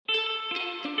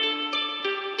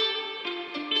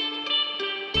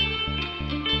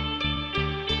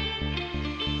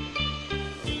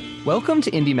Welcome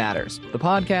to Indie Matters, the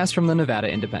podcast from the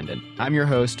Nevada Independent. I'm your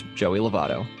host, Joey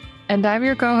Lovato. And I'm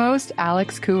your co-host,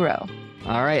 Alex Kuro.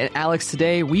 All right, and Alex,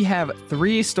 today we have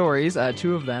 3 stories,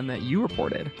 2 of them that you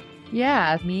reported.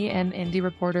 Yeah, me and indie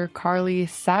reporter Carly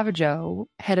Savageau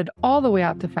headed all the way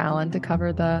out to Fallon to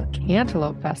cover the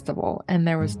Cantaloupe Festival, and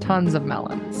there was tons of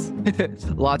melons.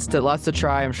 Lots to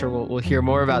try. I'm sure we'll hear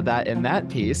more about that in that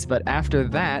piece. But after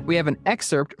that, we have an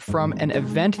excerpt from an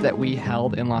event that we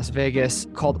held in Las Vegas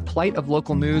called Plight of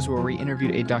Local News, where we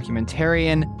interviewed a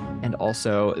documentarian and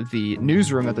also the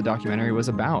newsroom that the documentary was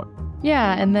about.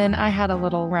 Yeah, and then I had a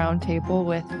little round table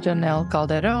with Janelle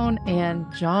Calderon and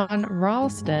John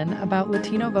Ralston about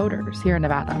Latino voters here in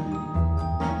Nevada.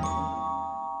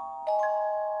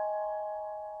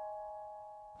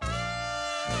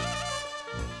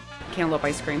 Cantaloupe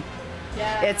ice cream.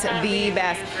 Yeah, it's the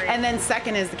best. And then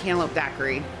second is the cantaloupe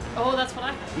daiquiri. Oh, that's what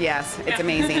I have. Yes, it's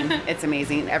amazing. It's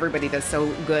amazing. Everybody does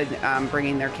so good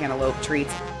bringing their cantaloupe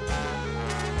treats.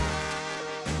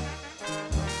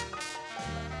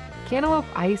 Cantaloupe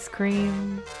ice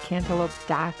cream, cantaloupe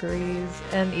daiquiris,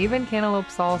 and even cantaloupe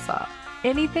salsa.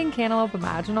 Anything cantaloupe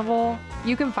imaginable,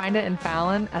 you can find it in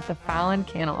Fallon at the Fallon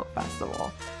Cantaloupe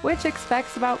Festival, which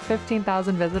expects about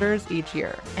 15,000 visitors each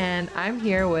year. And I'm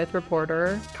here with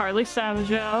reporter Carly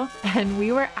Savageau. And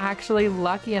we were actually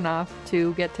lucky enough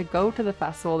to get to go to the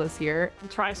festival this year.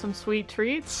 Try some sweet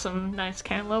treats, some nice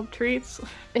cantaloupe treats.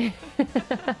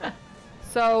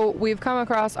 So we've come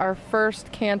across our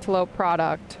first cantaloupe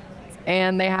product,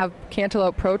 and they have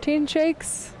cantaloupe protein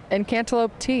shakes and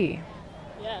cantaloupe tea.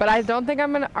 Yes. But I don't think are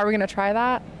we gonna try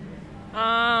that?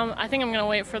 I think I'm gonna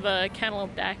wait for the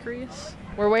cantaloupe daiquiris.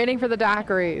 We're waiting for the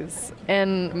daiquiris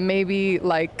and maybe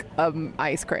like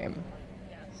ice cream.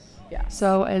 Yes. Yeah.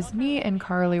 So as me and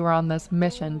Carly were on this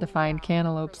mission to find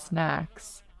cantaloupe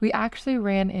snacks, we actually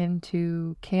ran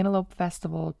into Cantaloupe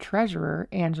Festival treasurer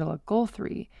Angela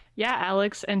Guthrie. Yeah,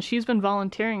 Alex, and she's been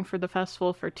volunteering for the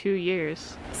festival for 2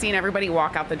 years. Seeing everybody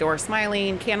walk out the door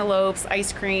smiling, cantaloupes,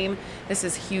 ice cream, this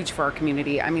is huge for our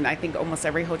community. I mean, I think almost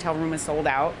every hotel room is sold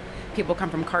out. People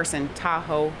come from Carson,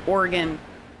 Tahoe, Oregon.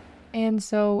 And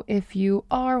so if you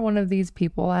are one of these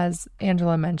people, as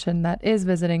Angela mentioned, that is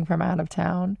visiting from out of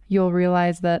town, you'll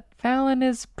realize that Fallon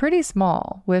is pretty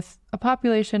small, with a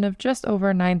population of just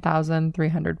over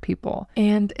 9,300 people.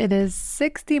 And it is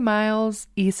 60 miles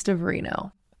east of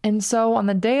Reno. And so on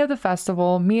the day of the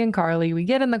festival, me and Carly, we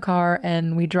get in the car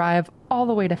and we drive all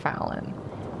the way to Fallon.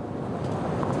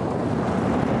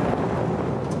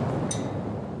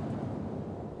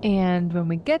 And when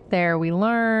we get there, we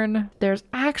learn there's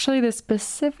actually this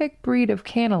specific breed of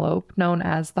cantaloupe known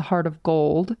as the Heart of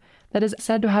Gold that is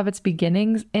said to have its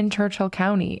beginnings in Churchill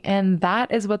County. And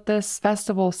that is what this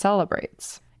festival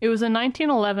celebrates. It was in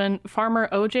 1911, farmer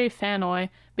O.J. Fanoy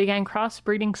began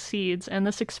crossbreeding seeds, and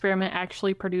this experiment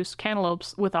actually produced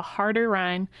cantaloupes with a harder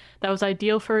rind that was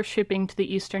ideal for shipping to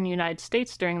the eastern United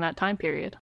States during that time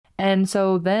period. And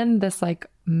so then this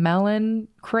melon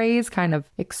craze kind of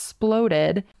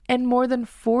exploded, and more than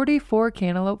 44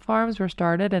 cantaloupe farms were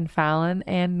started in Fallon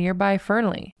and nearby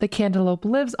Fernley. The cantaloupe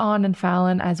lives on in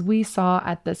Fallon, as we saw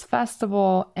at this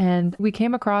festival, and we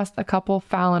came across a couple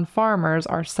Fallon farmers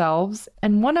ourselves,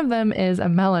 and one of them is a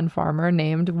melon farmer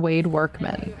named Wade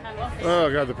Workman.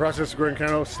 Oh God, the process of growing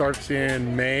cantaloupe starts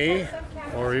in May,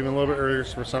 or even a little bit earlier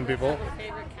for some people.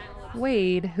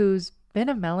 Wade, who's been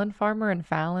a melon farmer in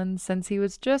Fallon since he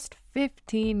was just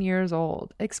 15 years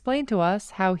old, explained to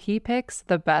us how he picks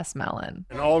the best melon.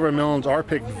 And all of our melons are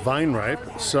picked vine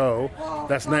ripe, so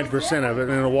that's 90% of it.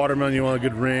 And in a watermelon, you want a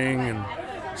good ring, and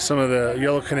some of the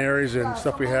yellow canaries and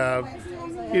stuff we have.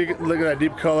 You look at that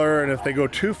deep color, and if they go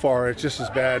too far, it's just as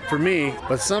bad for me.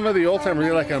 But some of the old timers,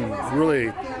 they like them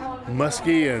really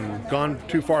musky and gone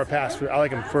too far past. I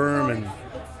like them firm and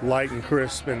light and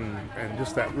crisp and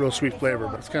just that real sweet flavor.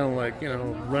 But it's kind of like,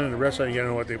 running a restaurant, you gotta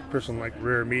know what the person like,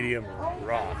 rare, medium, or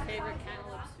raw.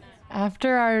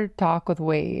 After our talk with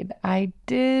Wade, I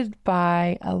did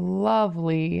buy a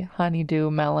lovely honeydew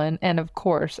melon and, of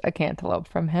course, a cantaloupe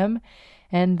from him.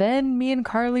 And then me and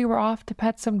Carly were off to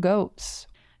pet some goats.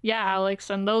 Yeah,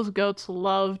 Alex, and those goats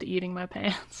loved eating my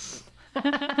pants.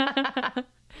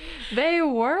 They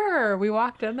were. We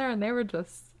walked in there and they were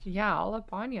just, all up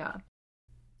on ya.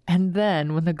 And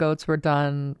then when the goats were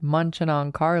done munching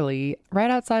on Carly, right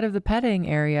outside of the petting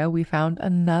area, we found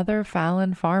another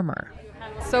Fallon farmer.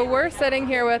 So we're sitting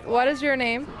here with, what is your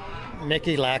name?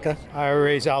 Mickey Lacka. I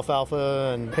raise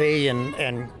alfalfa and hay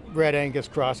and Red Angus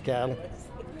cross cattle.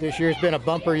 This year's been a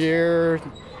bumper year.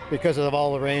 because of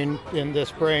all the rain in the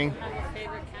spring.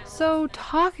 So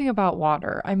talking about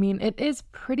water, I mean, it is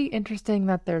pretty interesting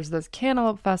that there's this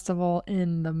Cantaloupe Festival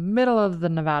in the middle of the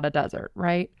Nevada desert,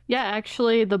 right? Yeah,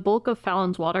 actually, the bulk of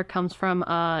Fallon's water comes from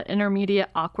an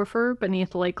intermediate aquifer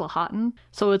beneath Lake Lahontan.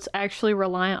 So it's actually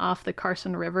reliant off the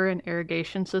Carson River and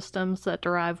irrigation systems that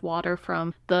derive water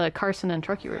from the Carson and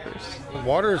Truckee rivers.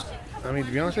 Water's, I mean,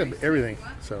 to be honest, everything.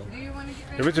 So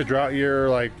if it's a drought year,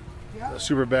 like a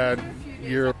super bad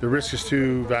year, the risk is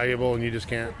too valuable and you just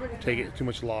can't take it, too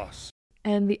much loss.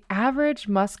 And the average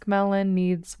muskmelon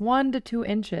needs 1 to 2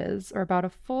 inches, or about a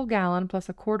full gallon plus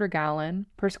a quarter gallon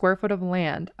per square foot of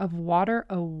land, of water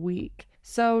a week.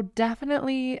 So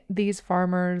definitely these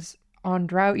farmers on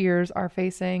drought years are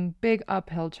facing big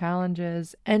uphill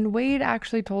challenges. And Wade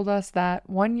actually told us that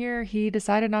one year he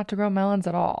decided not to grow melons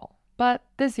at all. But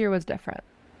this year was different.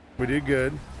 We did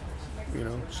good,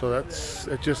 so it's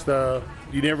just,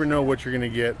 you never know what you're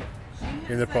going to get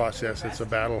in the process. It's a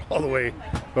battle all the way,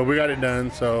 but we got it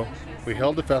done. So we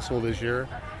held the festival this year.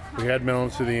 We had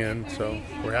melons to the end, so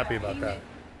we're happy about that.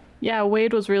 Yeah,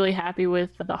 Wade was really happy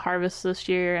with the harvest this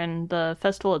year, and the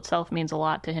festival itself means a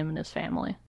lot to him and his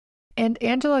family. And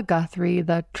Angela Guthrie,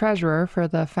 the treasurer for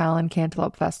the Fallon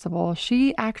Cantaloupe Festival,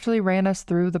 she actually ran us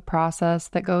through the process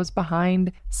that goes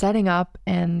behind setting up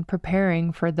and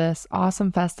preparing for this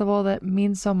awesome festival that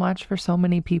means so much for so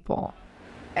many people.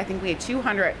 I think we had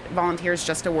 200 volunteers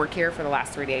just to work here for the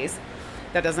last 3 days.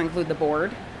 That doesn't include the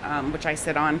board, which I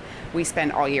sit on. We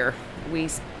spend all year. We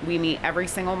meet every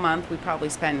single month. We probably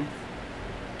spend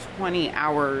 20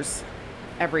 hours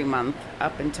every month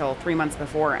up until 3 months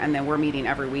before, and then we're meeting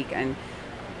every week. And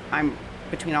I'm,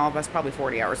 between all of us, probably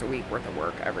 40 hours a week worth of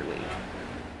work every week.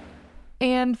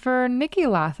 And for Nikki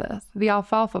Lathith, the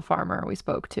alfalfa farmer we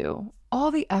spoke to, all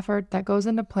the effort that goes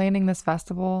into planning this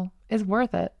festival is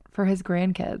worth it for his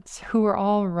grandkids, who were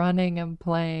all running and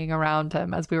playing around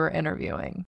him as we were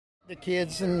interviewing. The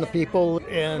kids and the people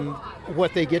and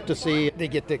what they get to see, they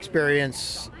get to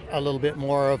experience a little bit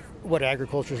more of what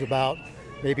agriculture is about.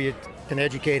 Maybe it can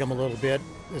educate them a little bit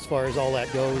as far as all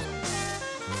that goes.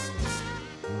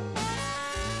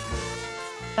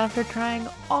 After trying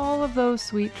all of those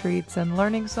sweet treats and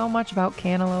learning so much about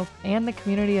Cantaloupe and the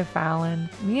community of Fallon,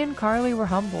 me and Carly were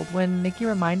humbled when Nikki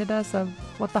reminded us of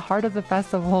what the heart of the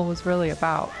festival was really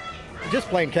about. Just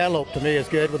plain cantaloupe to me is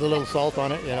good with a little salt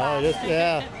on it,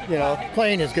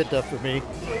 plain is good enough for me.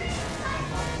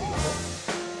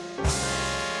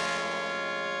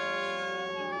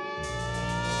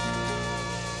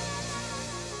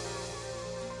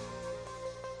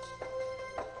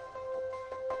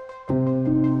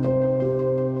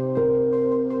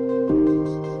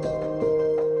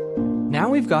 Now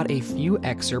we've got a few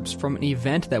excerpts from an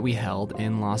event that we held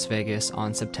in Las Vegas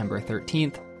on September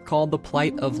 13th called The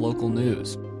Plight of Local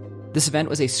News. This event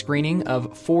was a screening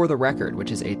of For the Record, which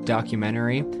is a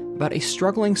documentary about a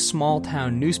struggling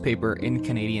small-town newspaper in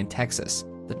Canadian Texas.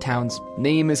 The town's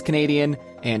name is Canadian,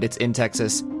 and it's in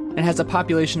Texas, and has a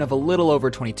population of a little over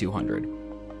 2,200.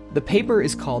 The paper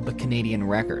is called The Canadian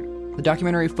Record. The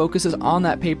documentary focuses on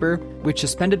that paper, which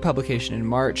suspended publication in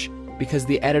March because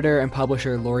the editor and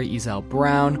publisher Lori Ezell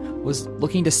Brown was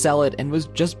looking to sell it and was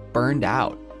just burned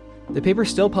out. The paper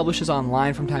still publishes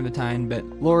online from time to time, but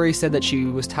Lori said that she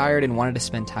was tired and wanted to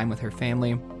spend time with her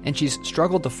family, and she's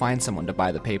struggled to find someone to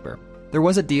buy the paper. There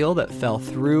was a deal that fell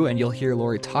through, and you'll hear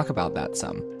Lori talk about that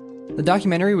some. The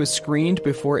documentary was screened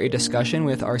before a discussion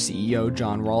with our CEO,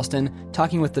 John Ralston,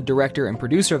 talking with the director and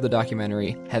producer of the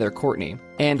documentary, Heather Courtney,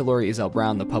 and Lori Ezell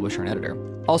Brown, the publisher and editor.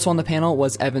 Also on the panel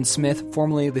was Evan Smith,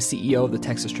 formerly the CEO of the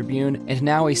Texas Tribune, and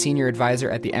now a senior advisor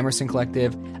at the Emerson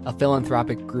Collective, a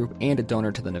philanthropic group and a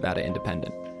donor to the Nevada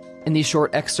Independent. In these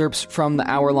short excerpts from the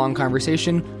hour-long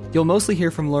conversation, you'll mostly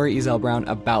hear from Lori Ezell Brown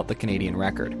about the Canadian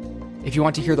Record. If you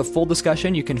want to hear the full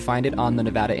discussion, you can find it on the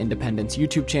Nevada Independent's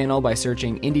YouTube channel by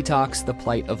searching Indie Talks, The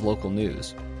Plight of Local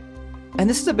News. And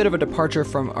this is a bit of a departure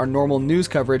from our normal news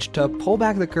coverage to pull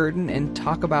back the curtain and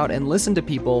talk about and listen to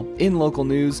people in local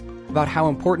news about how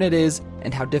important it is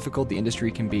and how difficult the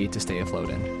industry can be to stay afloat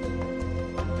in.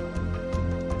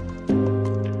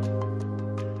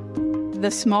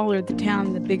 The smaller the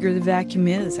town, the bigger the vacuum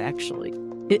is, actually.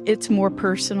 It's more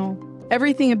personal.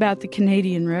 Everything about the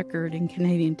Canadian Record in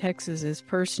Canadian Texas is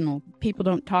personal. People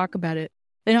don't talk about it.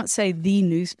 They don't say the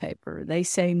newspaper. They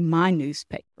say my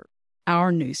newspaper,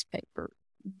 our newspaper.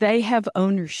 They have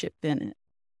ownership in it.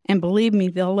 And believe me,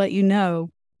 they'll let you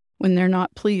know when they're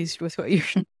not pleased with what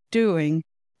you're doing.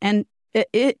 And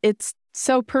it's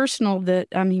so personal that,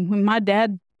 I mean, when my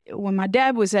dad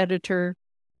was editor,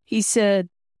 he said,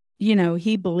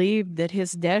 he believed that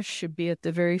his desk should be at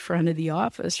the very front of the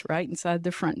office, right inside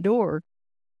the front door,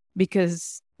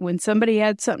 because when somebody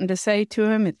had something to say to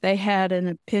him, if they had an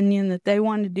opinion that they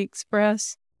wanted to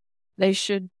express, they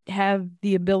should have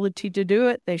the ability to do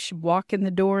it. They should walk in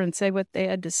the door and say what they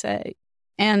had to say.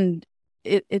 And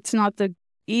it's not the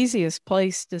easiest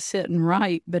place to sit and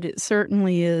write, but it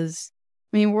certainly is.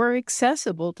 I mean, we're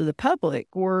accessible to the public.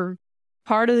 We're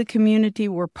part of the community.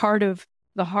 We're part of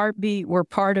the heartbeat. We're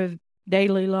part of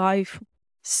daily life.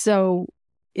 So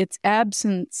its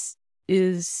absence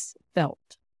is felt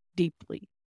deeply.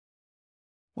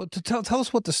 Well, tell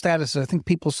us what the status is. I think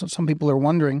some people are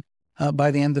wondering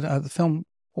by the end of the film,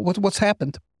 what's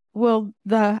happened? Well,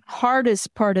 the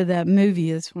hardest part of that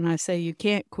movie is when I say you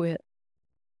can't quit.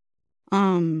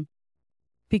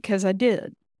 Because I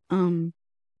did.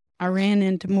 I ran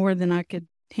into more than I could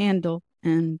handle,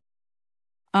 and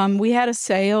we had a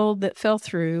sale that fell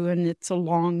through, and it's a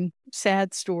long,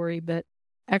 sad story, but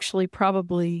actually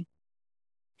probably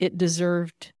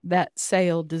that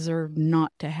sale deserved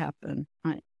not to happen.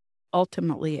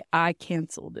 Ultimately, I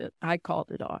canceled it. I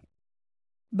called it off.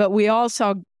 But we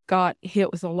also got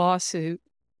hit with a lawsuit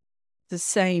the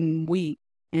same week,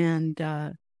 and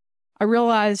I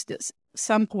realized at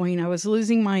some point I was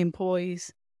losing my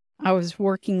employees. I was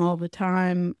working all the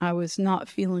time. I was not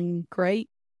feeling great.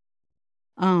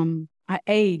 I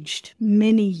aged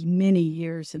many, many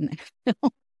years in that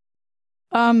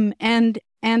film. And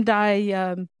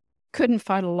I couldn't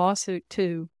fight a lawsuit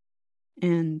too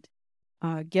and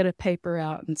get a paper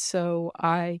out. And so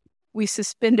we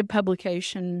suspended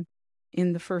publication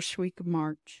in the first week of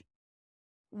March.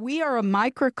 We are a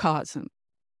microcosm.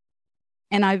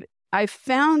 And I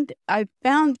found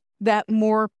that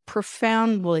more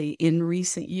profoundly in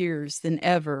recent years than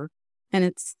ever. And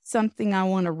it's something I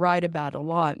want to write about a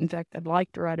lot. In fact, I'd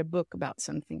like to write a book about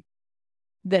something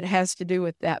that has to do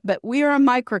with that. But we are a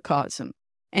microcosm,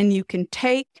 and you can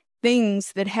take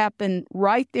things that happen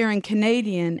right there in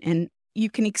Canadian and you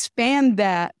can expand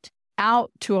that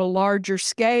out to a larger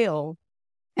scale.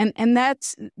 And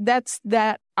that's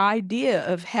that idea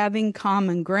of having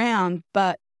common ground,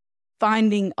 but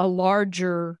finding a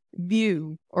larger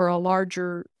view or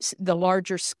the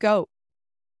larger scope.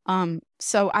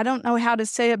 So I don't know how to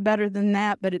say it better than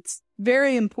that, but it's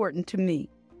very important to me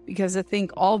because I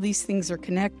think all these things are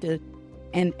connected,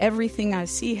 and everything I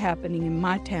see happening in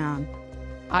my town,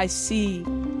 I see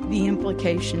the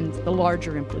implications, the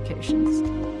larger implications.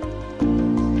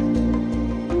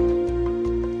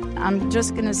 I'm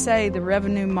just going to say the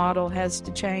revenue model has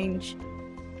to change.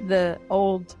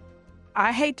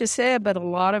 I hate to say it, but a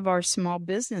lot of our small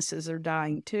businesses are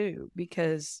dying too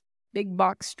because big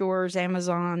box stores,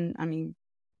 Amazon,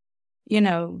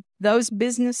 those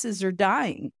businesses are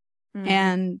dying. Mm-hmm.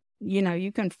 And,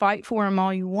 you can fight for them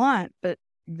all you want, but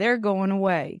they're going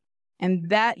away. And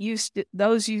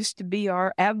those used to be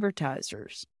our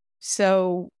advertisers.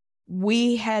 So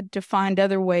we had to find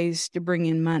other ways to bring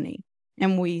in money.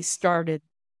 And we started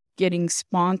getting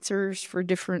sponsors for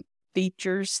different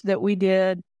features that we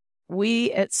did.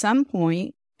 We, at some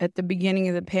point, at the beginning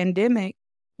of the pandemic,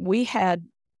 we had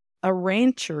a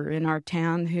rancher in our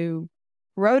town who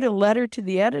wrote a letter to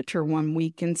the editor one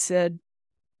week and said,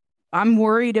 I'm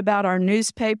worried about our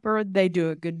newspaper. They do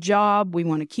a good job. We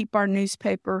want to keep our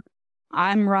newspaper.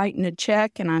 I'm writing a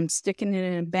check and I'm sticking it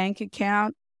in a bank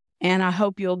account, and I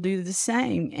hope you'll do the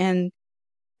same. And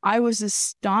I was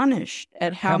astonished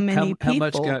at how many people. How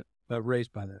much got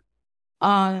raised by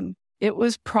that? It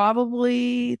was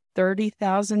probably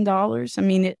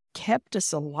 $30,000. It kept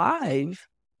us alive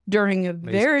during a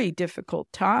very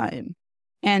difficult time.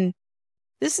 And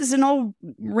this is an old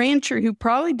rancher who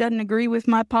probably doesn't agree with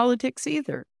my politics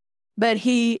either. But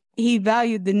he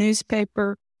valued the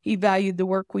newspaper, he valued the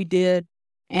work we did,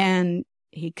 and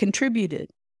he contributed.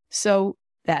 So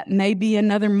that may be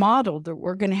another model that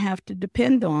we're going to have to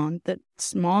depend on, that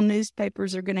small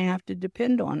newspapers are going to have to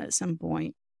depend on at some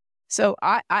point. So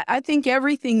I think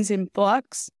everything's in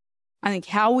flux. I think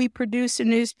how we produce a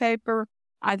newspaper,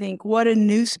 I think what a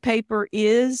newspaper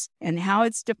is and how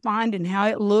it's defined and how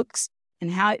it looks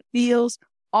and how it feels,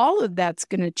 all of that's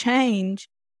going to change.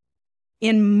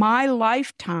 In my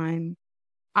lifetime,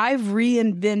 I've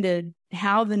reinvented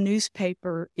how the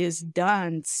newspaper is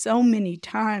done so many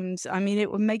times.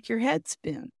 It would make your head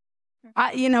spin.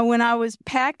 When I was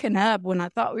packing up, when I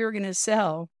thought we were going to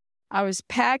sell, I was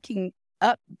packing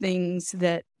up things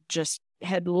that just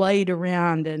had laid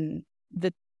around and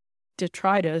the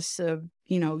detritus of,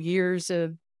 years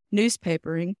of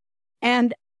newspapering.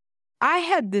 And I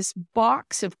had this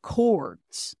box of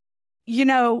cords,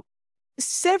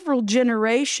 several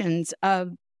generations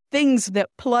of things that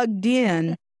plugged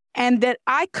in and that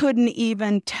I couldn't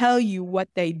even tell you what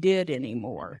they did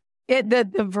anymore.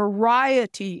 The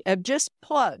variety of just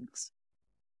plugs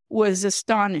was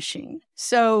astonishing.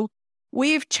 So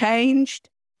we've changed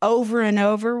over and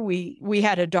over. We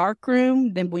had a dark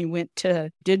room, then we went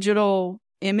to digital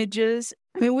images.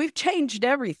 I mean, we've changed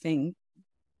everything.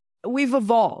 We've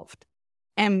evolved,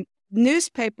 and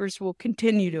newspapers will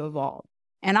continue to evolve.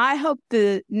 And I hope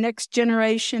the next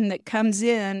generation that comes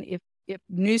in, if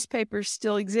newspapers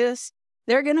still exist,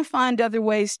 they're going to find other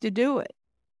ways to do it.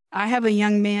 I have a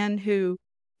young man who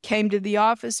came to the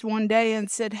office one day and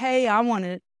said, "Hey,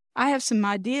 I have some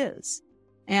ideas."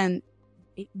 And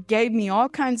he gave me all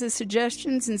kinds of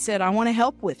suggestions and said, "I want to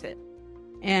help with it."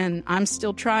 And I'm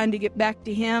still trying to get back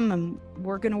to him, and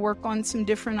we're going to work on some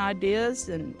different ideas,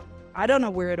 and I don't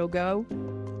know where it'll go.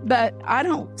 But I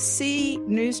don't see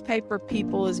newspaper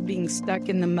people as being stuck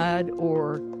in the mud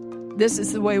or this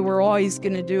is the way we're always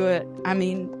going to do it. I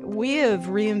mean, we have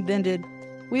reinvented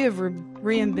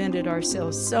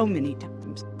ourselves so many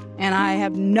times, and I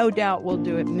have no doubt we'll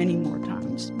do it many more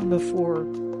times before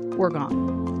we're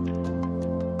gone.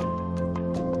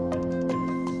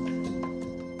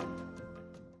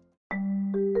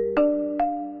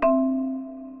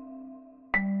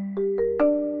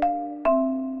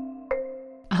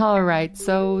 All right,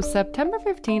 so September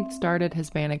 15th started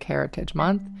Hispanic Heritage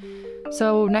Month.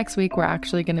 So next week, we're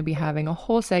actually going to be having a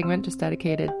whole segment just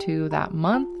dedicated to that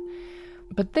month.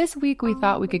 But this week, we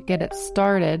thought we could get it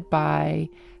started by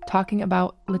talking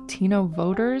about Latino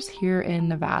voters here in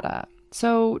Nevada.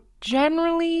 So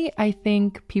generally, I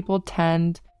think people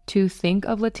tend to think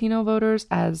of Latino voters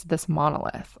as this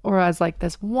monolith or as like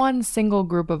this one single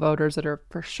group of voters that are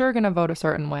for sure going to vote a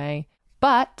certain way.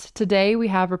 But today we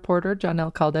have reporter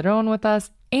Janelle Calderon with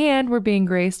us, and we're being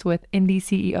graced with Indie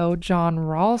CEO John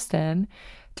Ralston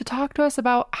to talk to us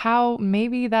about how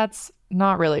maybe that's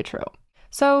not really true.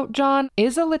 So, John,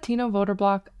 is a Latino voter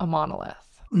bloc a monolith?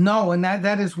 No, and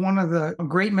that is one of the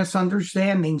great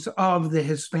misunderstandings of the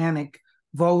Hispanic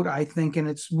vote, I think, and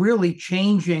it's really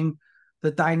changing the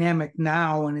dynamic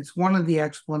now, and it's one of the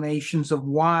explanations of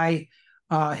why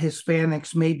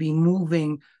Hispanics may be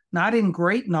moving not in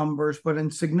great numbers, but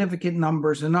in significant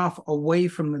numbers enough away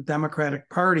from the Democratic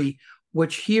Party,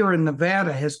 which here in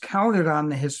Nevada has counted on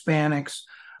the Hispanics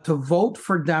to vote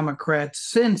for Democrats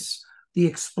since the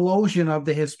explosion of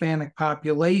the Hispanic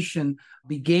population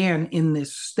began in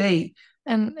this state.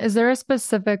 And is there a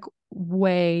specific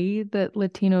way that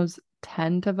Latinos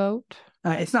tend to vote?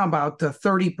 It's not about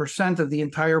 30% of the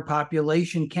entire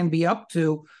population, can be up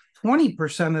to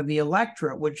 20% of the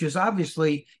electorate, which is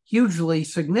obviously hugely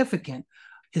significant.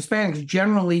 Hispanics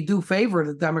generally do favor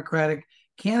the Democratic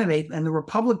candidate, and the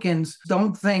Republicans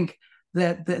don't think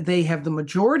that they have the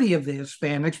majority of the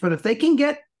Hispanics, but if they can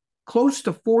get close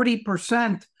to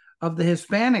 40% of the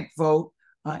Hispanic vote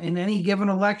in any given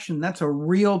election, that's a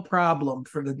real problem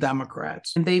for the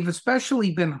Democrats. And they've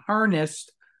especially been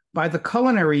harnessed by the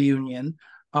Culinary Union,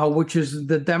 which is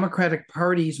the Democratic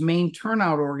Party's main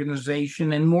turnout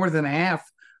organization, and more than half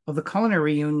of the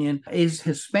Culinary Union is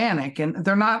Hispanic. And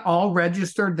they're not all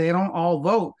registered, they don't all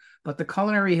vote, but the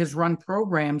Culinary has run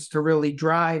programs to really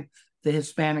drive the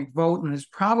Hispanic vote, and is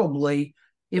probably,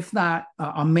 if not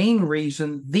a main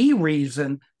reason, the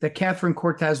reason that Catherine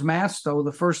Cortez Masto,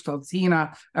 the first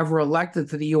Latina ever elected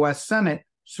to the U.S. Senate,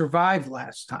 survived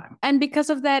last time. And because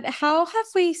of that, how have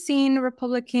we seen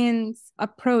Republicans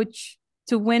approach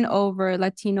to win over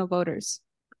Latino voters?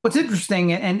 What's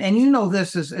interesting, and you know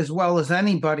this as well as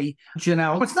anybody,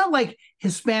 Janelle, it's not like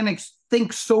Hispanics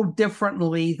think so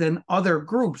differently than other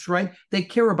groups, right? They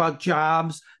care about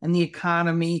jobs and the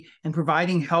economy and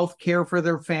providing health care for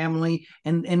their family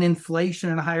and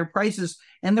inflation and higher prices.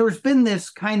 And there's been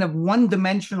this kind of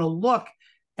one-dimensional look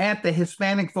at the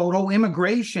Hispanic vote. Oh,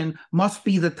 immigration must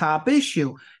be the top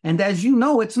issue. And as you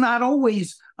know, it's not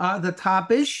always the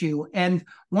top issue. And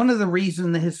one of the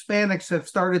reasons the Hispanics have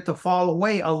started to fall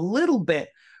away a little bit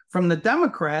from the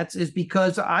Democrats is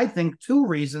because I think two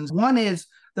reasons. One is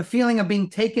the feeling of being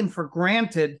taken for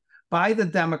granted by the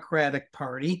Democratic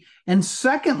Party. And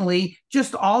secondly,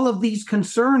 just all of these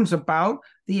concerns about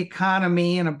the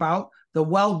economy and about the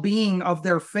well-being of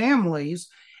their families.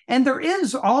 And there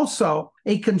is also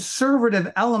a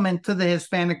conservative element to the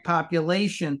Hispanic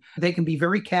population. They can be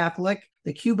very Catholic.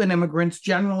 The Cuban immigrants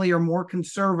generally are more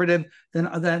conservative than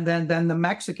the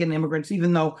Mexican immigrants,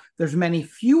 even though there's many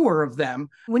fewer of them.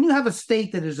 When you have a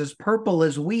state that is as purple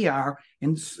as we are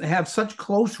and have such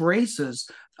close races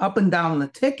up and down the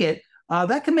ticket,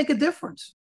 that can make a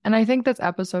difference. And I think this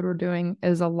episode we're doing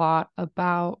is a lot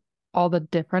about all the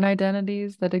different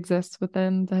identities that exist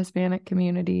within the Hispanic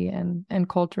community and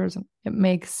cultures, it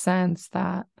makes sense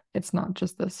that it's not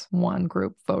just this one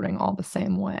group voting all the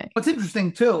same way. What's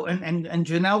interesting too, and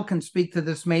Janelle can speak to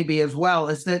this maybe as well,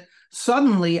 is that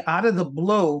suddenly out of the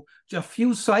blue, a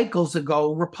few cycles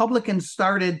ago, Republicans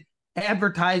started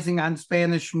advertising on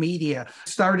Spanish media,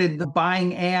 started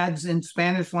buying ads in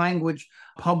Spanish language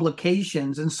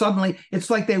publications. And suddenly it's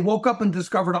like they woke up and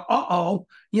discovered,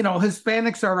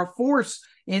 Hispanics are a force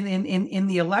in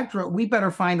the electorate. We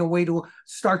better find a way to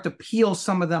start to peel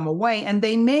some of them away. And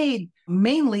they made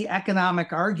mainly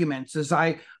economic arguments, as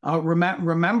I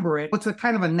remember it. It's a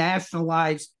kind of a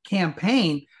nationalized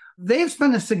campaign. They've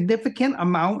spent a significant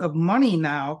amount of money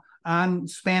now on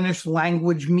Spanish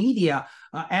language media.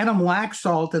 Adam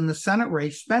Laxalt in the Senate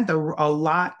race spent a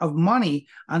lot of money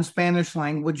on Spanish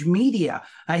language media.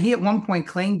 He at one point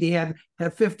claimed he had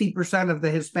 50% of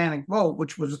the Hispanic vote,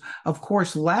 which was, of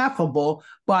course, laughable,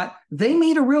 but they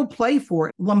made a real play for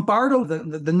it. Lombardo,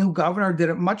 the new governor, did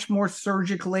it much more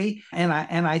surgically and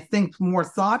I think more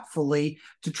thoughtfully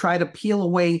to try to peel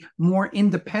away more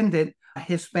independent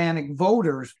Hispanic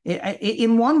voters.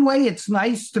 In one way, it's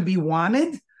nice to be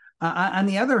wanted. On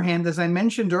the other hand, as I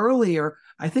mentioned earlier,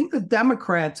 I think the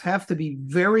Democrats have to be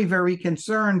very, very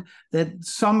concerned that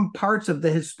some parts of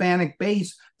the Hispanic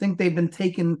base think they've been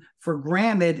taken for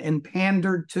granted and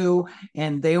pandered to,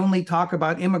 and they only talk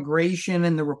about immigration,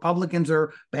 and the Republicans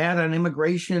are bad on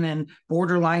immigration and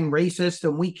borderline racist,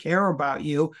 and we care about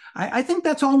you. I think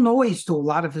that's all noise to a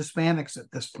lot of Hispanics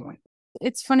at this point.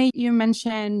 It's funny you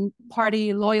mentioned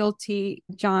party loyalty,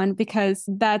 John, because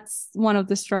that's one of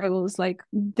the struggles. Like,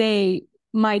 they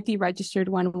might be registered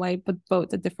one way, but vote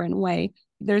a different way.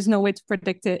 There's no way to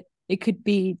predict it. It could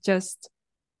be just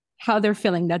how they're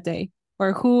feeling that day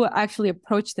or who actually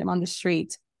approached them on the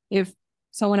street. If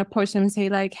someone approached them and say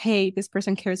like, hey, this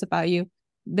person cares about you,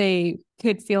 they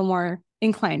could feel more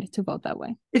inclined to vote that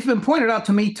way. It's been pointed out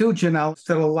to me too, Janelle,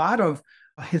 that a lot of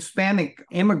Hispanic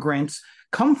immigrants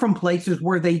come from places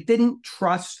where they didn't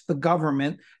trust the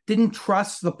government, didn't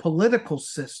trust the political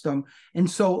system.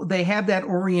 And so they have that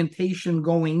orientation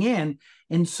going in.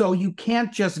 And so you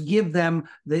can't just give them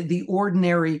the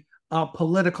ordinary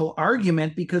political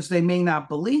argument because they may not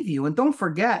believe you. And don't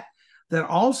forget that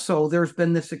also there's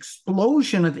been this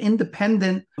explosion of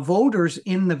independent voters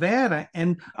in Nevada.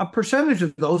 And a percentage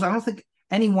of those, I don't think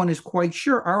anyone is quite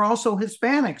sure, are also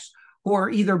Hispanics who are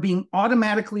either being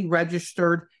automatically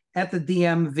registered at the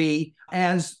DMV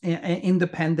as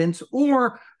independents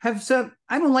or have said,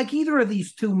 I don't like either of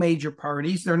these two major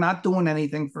parties. They're not doing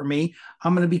anything for me.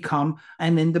 I'm going to become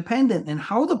an independent. And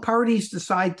how the parties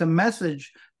decide to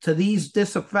message to these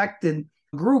disaffected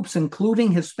groups,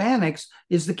 including Hispanics,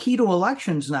 is the key to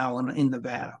elections now in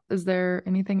Nevada. Is there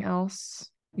anything else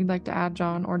you'd like to add,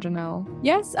 John or Janelle?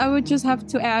 Yes, I would just have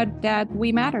to add that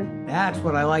we matter. That's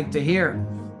what I like to hear.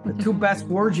 The two best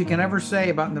words you can ever say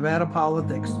about Nevada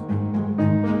politics.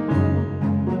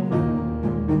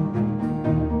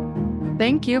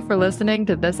 Thank you for listening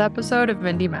to this episode of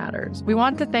Indy Matters. We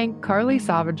want to thank Carly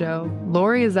Savaggio,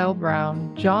 Lori Azell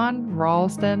Brown, John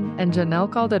Ralston, and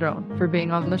Janelle Calderon for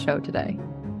being on the show today.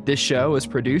 This show was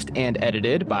produced and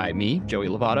edited by me, Joey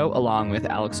Lovato, along with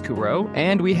Alex Courreau,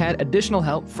 and we had additional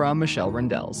help from Michelle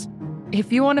Rendells.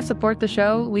 If you want to support the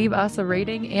show, leave us a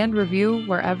rating and review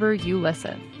wherever you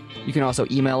listen. You can also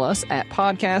email us at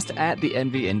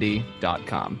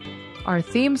podcast@thenvyindy.com. Our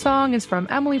theme song is from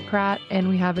Emily Pratt, and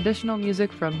we have additional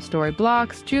music from Story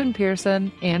Blocks, June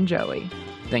Pearson, and Joey.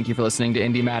 Thank you for listening to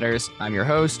Indy Matters. I'm your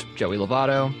host, Joey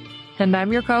Lovato. And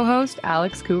I'm your co-host,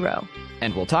 Alex Courreau.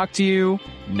 And we'll talk to you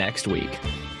next week.